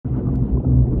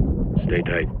Stay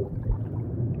tight.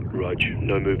 Rog,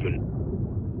 no movement.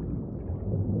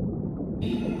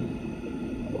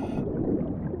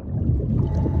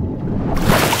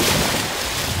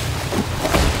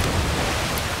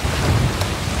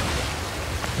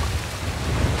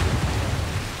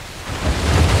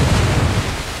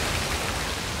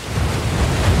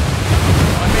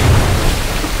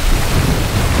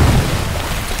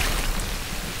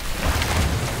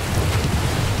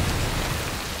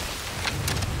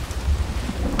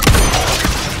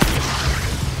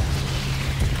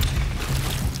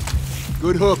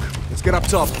 Good hook. Let's get up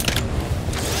top.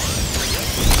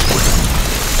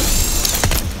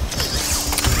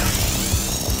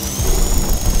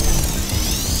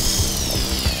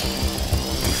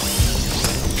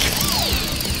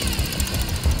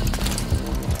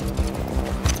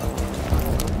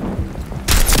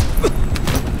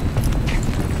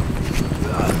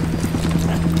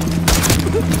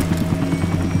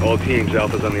 All teams,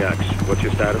 Alpha's on the X. What's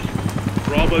your status?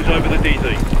 Bravo's over the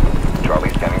DZ.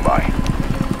 Charlie standing by.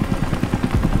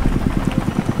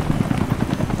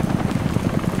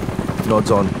 Nods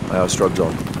on. Our Strug's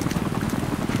on.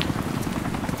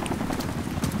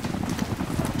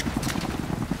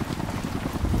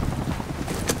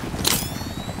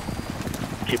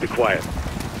 Keep it quiet.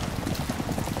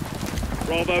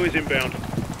 Bravo is inbound.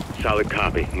 Solid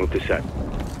copy. Move to set.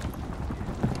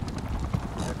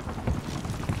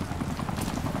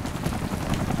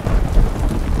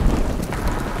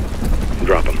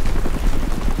 Drop him.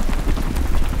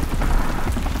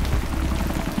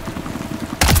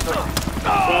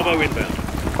 Bravo inbound.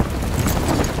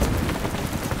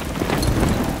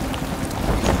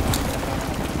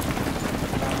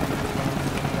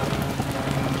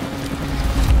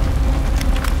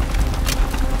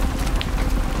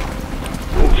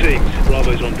 All teams,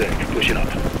 Bravo's on deck, pushing up.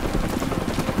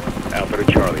 Alpha to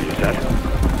Charlie, you set?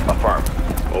 Affirm.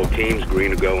 All teams,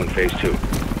 green to go in phase 2.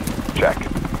 Check.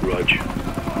 Rog.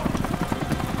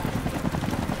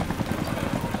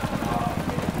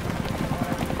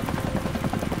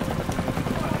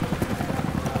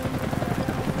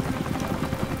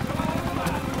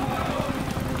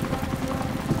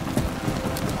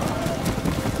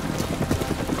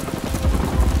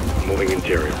 Moving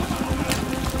interior.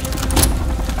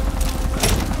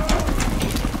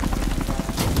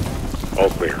 All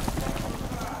clear.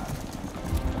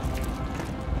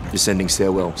 Descending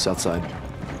stairwell, south side.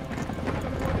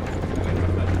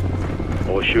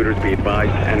 All shooters be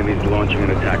advised, enemies launching an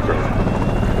attack drone.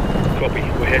 Copy,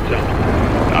 we're heads up.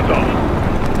 Knock off.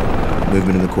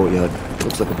 Movement in the courtyard.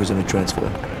 Looks like a prisoner transfer.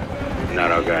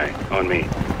 Not our guy. On me.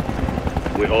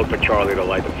 We hold for Charlie to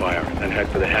light the fire, then head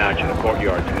for the hatch in the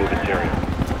courtyard to move interior.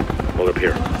 Hold up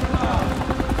here.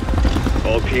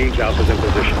 All teams, Alpha's in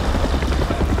position.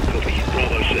 Copy,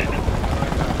 Bravo set.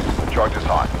 Charge is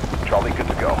hot. Charlie good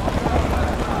to go.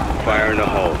 Fire in the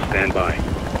hole. Stand by.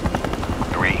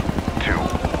 3, 2,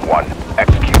 1.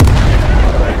 Execute.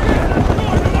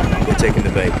 We're taking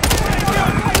the bait.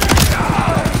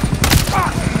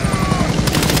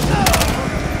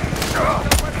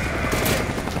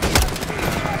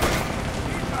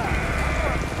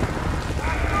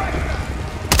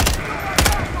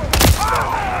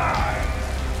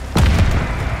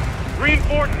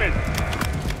 Reinforcements!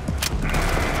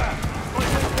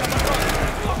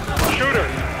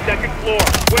 Shooters, second floor,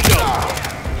 window.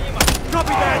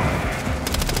 Copy that!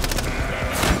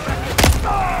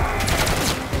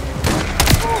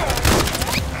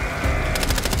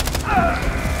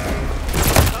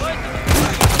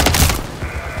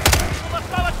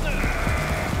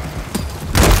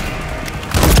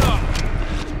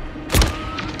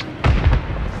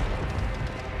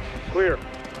 Clear.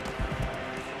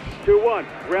 2-1,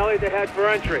 rally the head for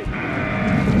entry.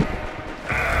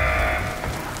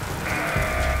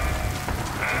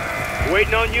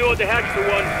 Waiting on you at the hatch,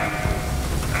 2-1.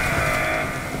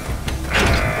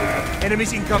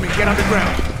 Enemies incoming. Get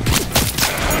underground.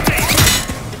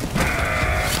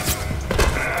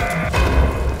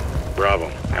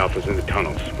 Bravo. Alpha's in the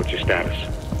tunnels. What's your status?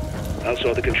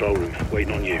 Outside the control room,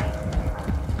 waiting on you.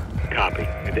 Copy.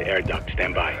 At the air duct.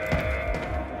 Stand by.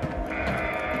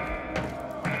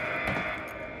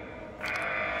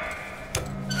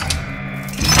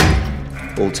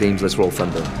 All teams, let's roll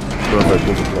thunder. Bravo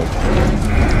pulls a plug.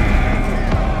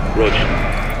 Roger.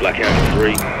 Blackout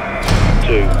 3,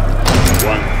 2,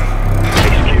 1.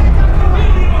 Execute.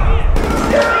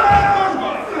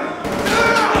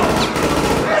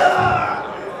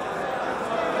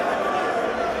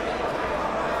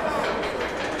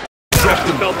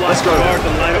 Let's go. Guards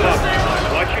and line them up.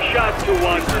 Watch your shots,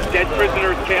 2-1. Dead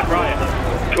prisoners can't riot.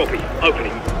 Copy.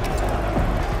 Opening.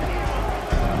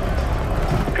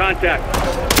 Contact.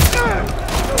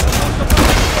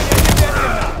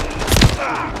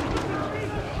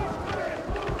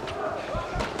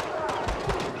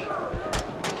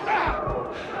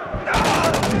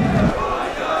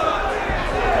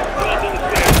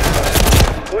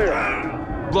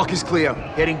 Clear. Block is clear.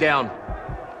 Heading down.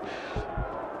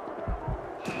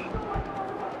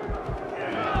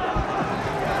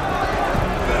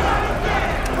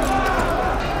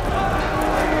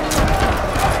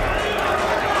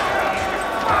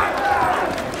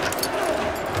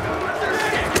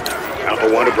 Alpha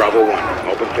 1 to Bravo 1.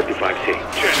 Open 55C.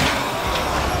 Check.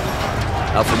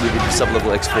 Alpha moving to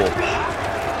sublevel X4.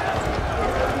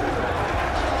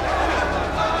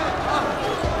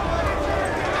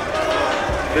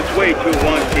 This way,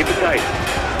 2-1. Keep it tight.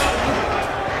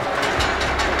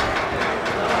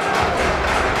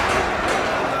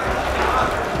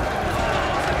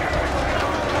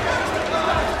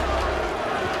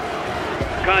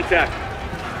 Contact.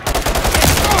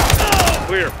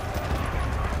 Clear.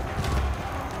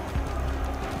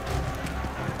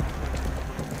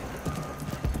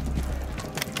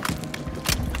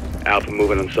 Alpha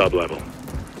moving on sub-level.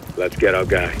 Let's get our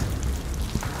guy.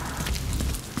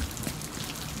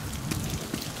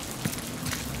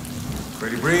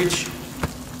 Ready, breach?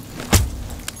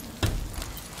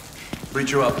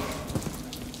 Breach, you up.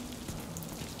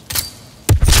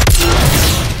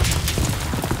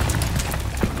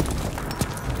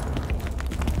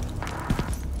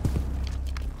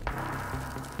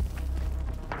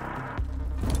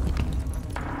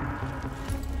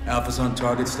 Alpha's on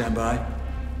target, stand by.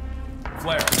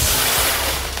 Flare.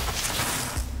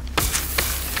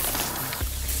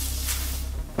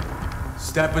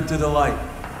 Step into the light.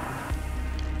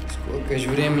 Сколько ж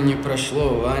времени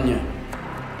прошло, Ваня?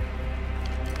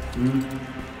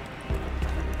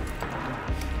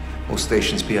 All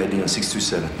stations PID on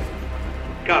 627.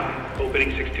 Copy.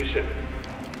 Opening 627.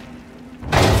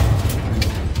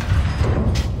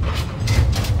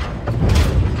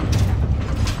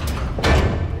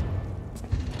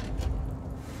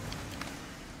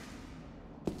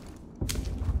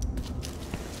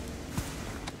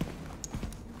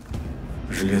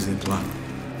 Железный план.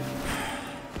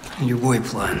 Любой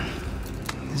план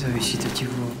зависит от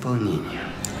его выполнения.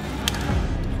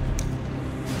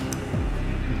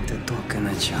 Это только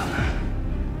начало.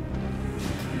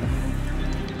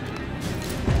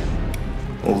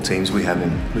 All teams, we have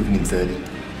him. Moving in 30.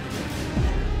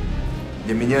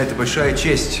 Для меня это большая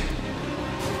честь,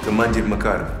 командир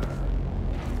Макаров.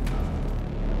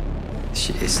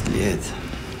 6 лет.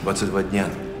 22 дня,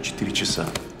 4 часа.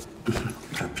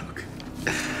 Браток.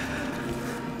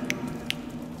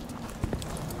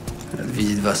 Рад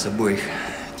видеть вас обоих.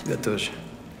 Тебя тоже.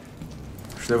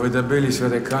 Что вы добились в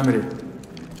этой камере?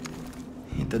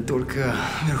 Это только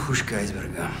верхушка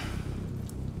айсберга.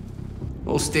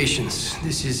 All stations,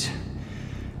 this is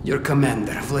your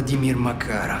commander, Vladimir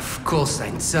Makarov. Call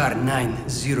sign Tsar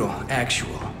 90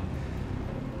 actual.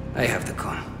 I have the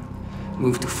con.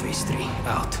 Move to phase 3.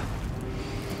 Out.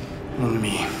 On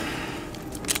me.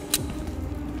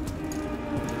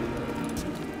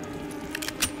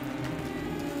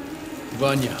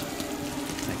 Vanya,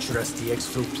 I trust the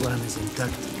exfil plan is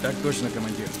intact. Так точно,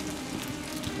 командир.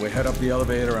 We head up the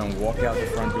elevator and walk out the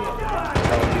front door.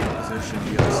 Probably in position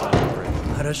the other side of the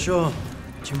bridge. Хорошо.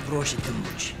 Чем проще, тем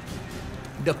лучше.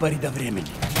 До поры до времени.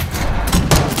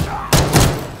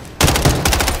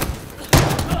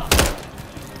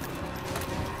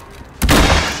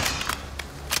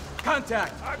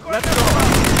 Contact! Let's go!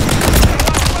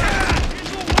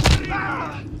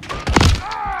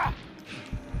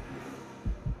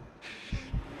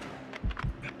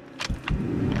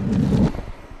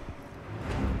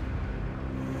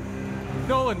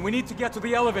 Nolan, we need to get to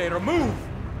the elevator. Move!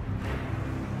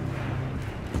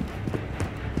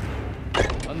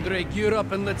 Andrei, gear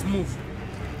up and let's move.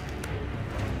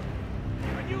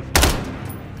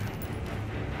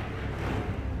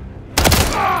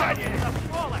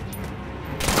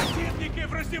 Техники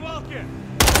в раздевалке!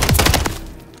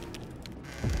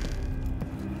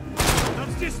 Нам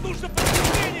здесь нужно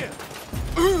подкрепление!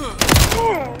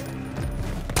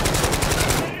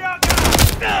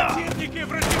 Техники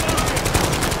в раздевалке!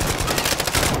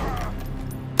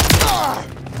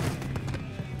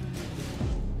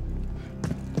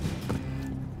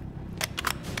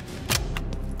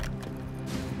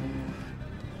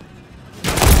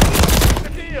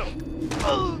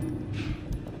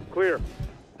 Clear.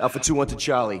 Alpha 2-1 to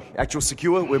Charlie. Actual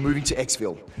secure, we're moving to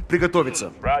Xville.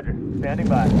 Приготовиться. Roger. Standing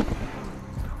by.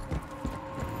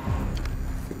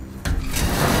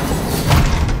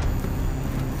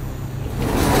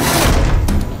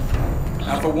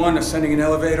 Alpha 1, ascending an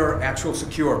elevator, actual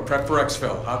secure. Prep for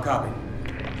exfil. How copy?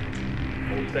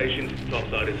 All stations,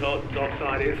 topside is hot,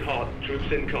 topside is hot.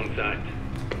 Troops in contact.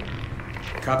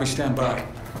 Copy, stand by.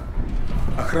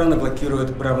 Охрана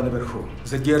блокирует право наверху.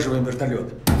 Задерживаем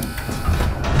вертолет.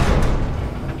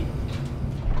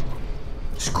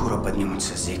 Скоро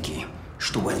поднимутся зэки,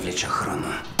 чтобы отвлечь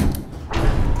охрану.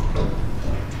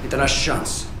 Это наш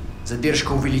шанс.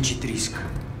 Задержка увеличит риск.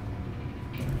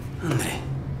 Андрей,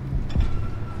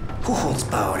 who holds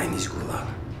power in this gulag?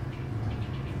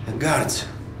 The guards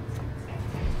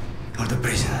or the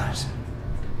prisoners?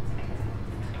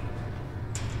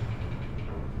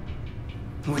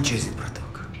 Which is it,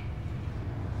 Bradok?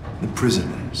 The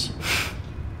prisoners.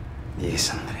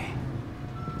 Yes, Andrei.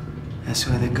 That's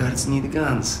why the guards need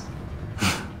guns.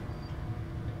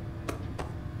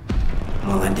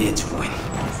 Молодец, воин.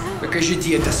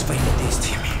 Покажите это своими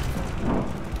действиями.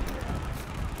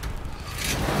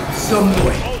 За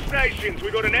мной! All stations, we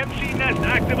got an MC nest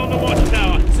active on the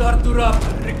watchtower. Tsar Durab,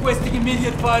 requesting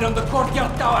immediate fire on the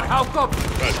courtyard tower. How copy?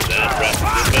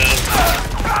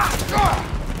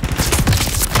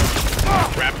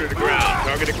 Raptor to the ground.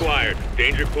 Target acquired.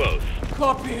 Danger close.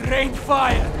 Copy, rain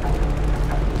fire.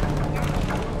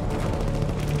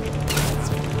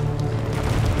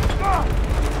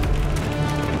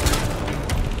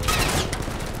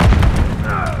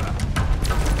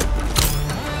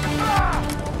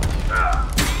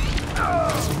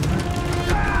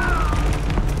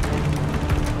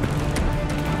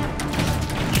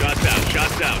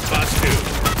 Shots out. Box 2.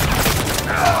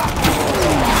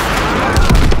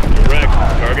 Direct.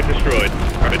 Target destroyed.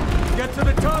 Get to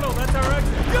the tunnel, that's our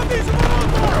exit. Я вижу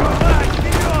ворота! Давай,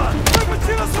 вперед!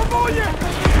 Выпусти на свободе!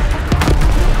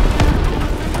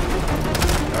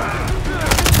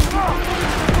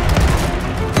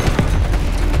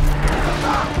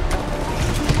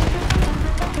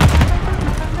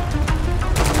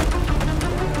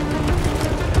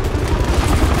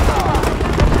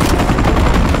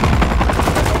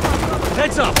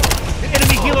 Heads up! The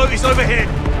enemy helo is overhead!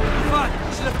 Fuck,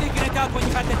 you should have taken it out when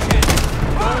you had the chance.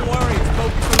 Don't worry, it's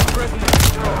focused on the prisoners.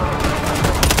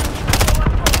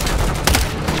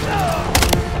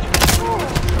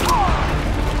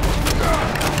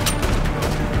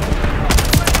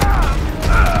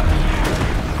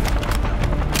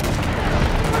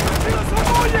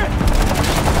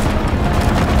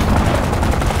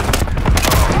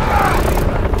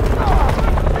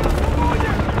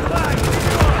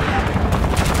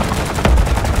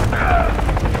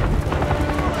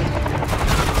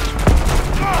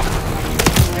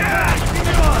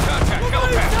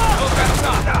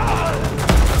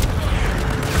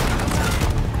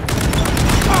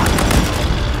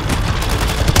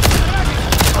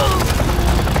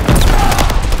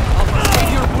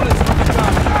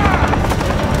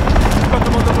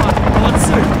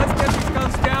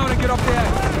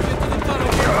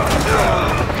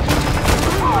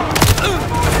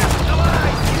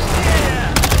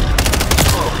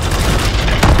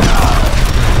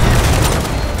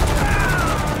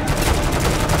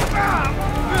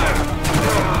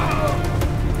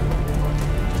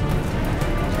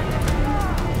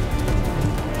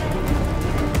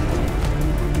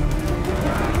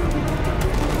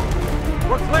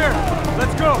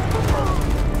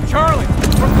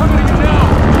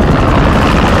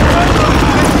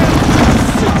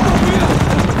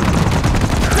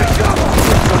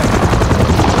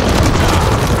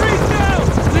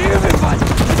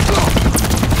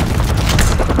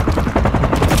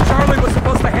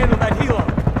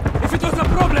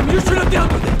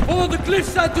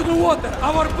 Cliffside to the water.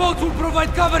 Our boats will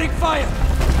provide covering fire.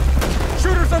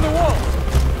 Shooters on the wall!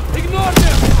 Ignore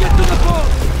them. Get to the boat.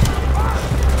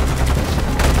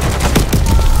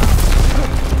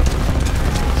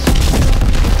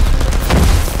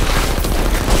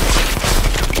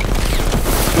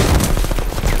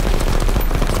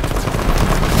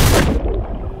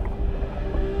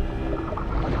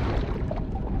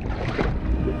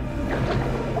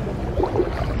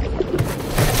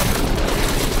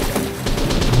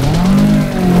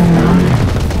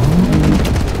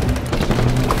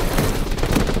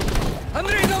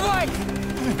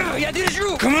 Я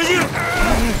держу! Командир!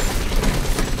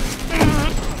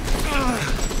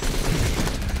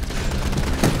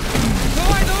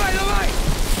 Давай, давай, давай!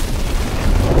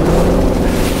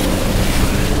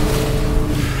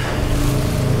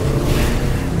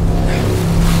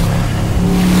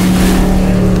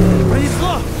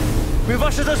 Пронесло! Мы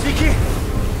ваши должники,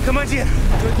 командир!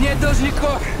 Тут нет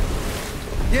должников!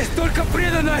 Есть только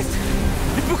преданность!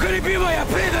 Непоколебимая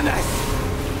преданность!